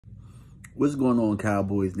What's going on,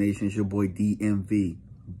 Cowboys Nation? It's your boy DMV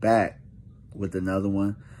back with another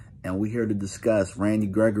one. And we're here to discuss Randy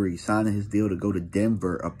Gregory signing his deal to go to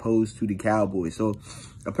Denver opposed to the Cowboys. So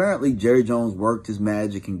apparently Jerry Jones worked his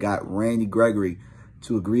magic and got Randy Gregory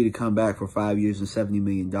to agree to come back for 5 years and $70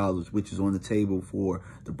 million, which is on the table for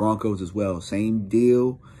the Broncos as well. Same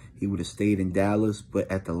deal. He would have stayed in Dallas, but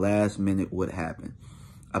at the last minute, what happened?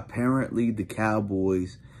 Apparently the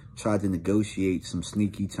Cowboys tried to negotiate some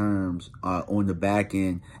sneaky terms on the back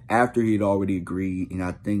end after he had already agreed. And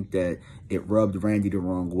I think that it rubbed Randy the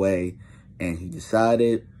wrong way, and he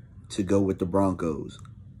decided to go with the Broncos.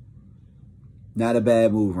 Not a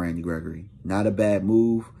bad move, Randy Gregory. Not a bad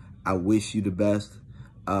move. I wish you the best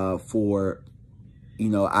for,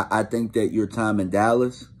 I think that your time in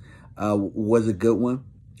Dallas was a good one.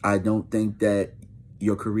 I don't think that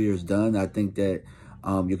your career is done. I think that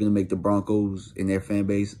you're going to make the Broncos and their fan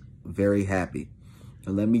base very happy.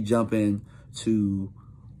 And let me jump in to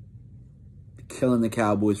killing the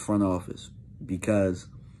Cowboys front office, because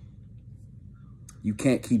you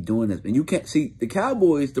can't keep doing this. And you can't see the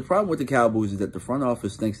Cowboys. The problem with the Cowboys is that the front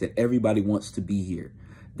office thinks that everybody wants to be here,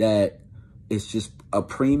 that it's just a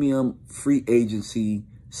premium free agency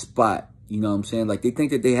spot. You know what I'm saying? Like, they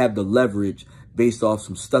think that they have the leverage based off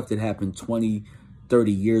some stuff that happened 20,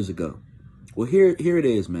 30 years ago. Well, here it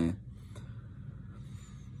is, man.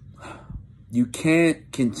 You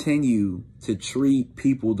can't continue to treat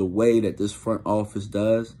people the way that this front office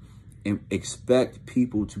does and expect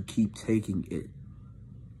people to keep taking it.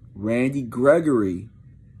 Randy Gregory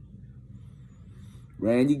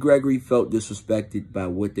felt disrespected by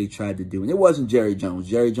what they tried to do. And it wasn't Jerry Jones.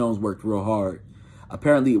 Jerry Jones worked real hard.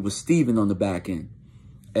 Apparently, it was Steven on the back end.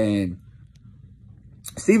 And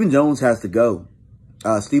Steven Jones has to go.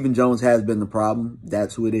 Steven Jones has been the problem.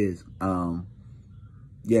 That's who it is.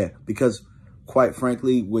 Yeah, because quite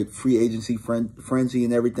frankly, with free agency frenzy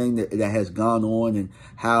and everything that has gone on, and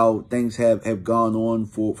how things have gone on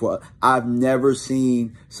for I've never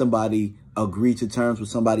seen somebody agree to terms with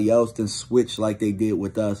somebody else then switch like they did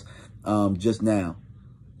with us just now.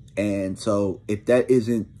 And so if that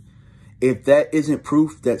isn't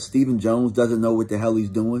proof that Steven Jones doesn't know what the hell he's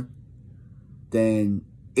doing, then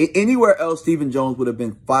anywhere else Steven Jones would have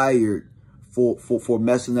been fired for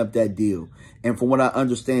messing up that deal. And from what I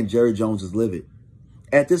understand, Jerry Jones is livid.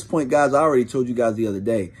 At this point, guys, I already told you guys the other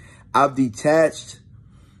day, I've detached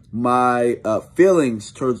my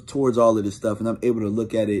feelings towards all of this stuff, and I'm able to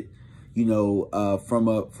look at it, from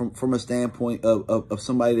a standpoint of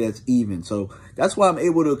somebody that's even. So that's why I'm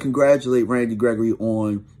able to congratulate Randy Gregory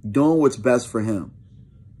on doing what's best for him.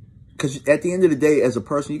 Because at the end of the day, as a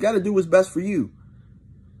person, you got to do what's best for you.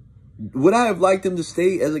 Would I have liked him to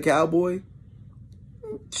stay as a Cowboy?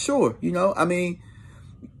 Sure. I mean,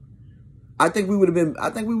 I think we would have,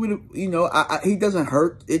 it doesn't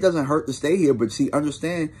hurt to stay here. But see,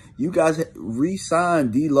 understand, you guys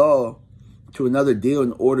re-signed D-Law to another deal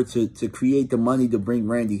in order to create the money to bring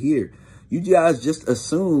Randy here. You guys just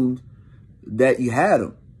assumed that you had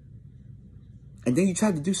him. And then you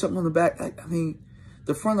tried to do something on the back. I mean,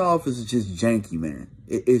 the front office is just janky, man.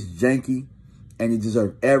 It's janky, and they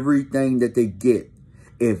deserve everything that they get.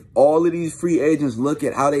 If all of these free agents look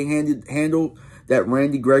at how they handled that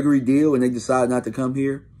Randy Gregory deal and they decide not to come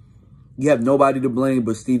here, you have nobody to blame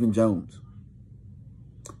but Steven Jones.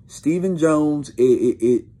 Steven Jones,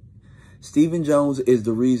 Steven Jones is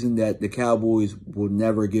the reason that the Cowboys will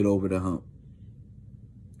never get over the hump.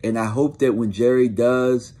 And I hope that when Jerry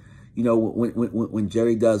does, when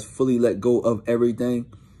Jerry does fully let go of everything,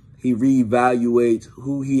 he reevaluates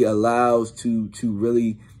who he allows to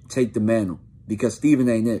really take the mantle. Because Steven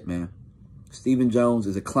ain't it, man. Steven Jones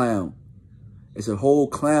is a clown. It's a whole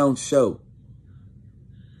clown show.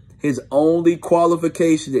 His only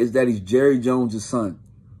qualification is that he's Jerry Jones' son.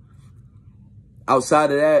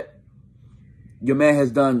 Outside of that, your man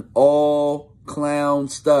has done all clown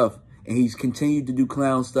stuff. And he's continued to do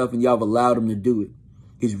clown stuff, and y'all have allowed him to do it.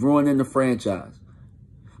 He's ruining the franchise.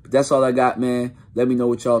 But that's all I got, man. Let me know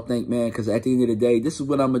what y'all think, man. Because at the end of the day, this is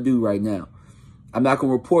what I'm going to do right now. I'm not going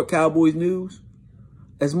to report Cowboys news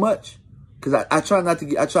as much, because I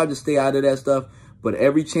try to stay out of that stuff. But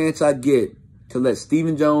every chance I get to let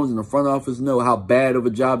Steven Jones and the front office know how bad of a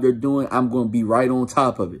job they're doing, I'm going to be right on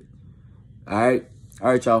top of it. All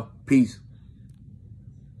right, y'all. Peace.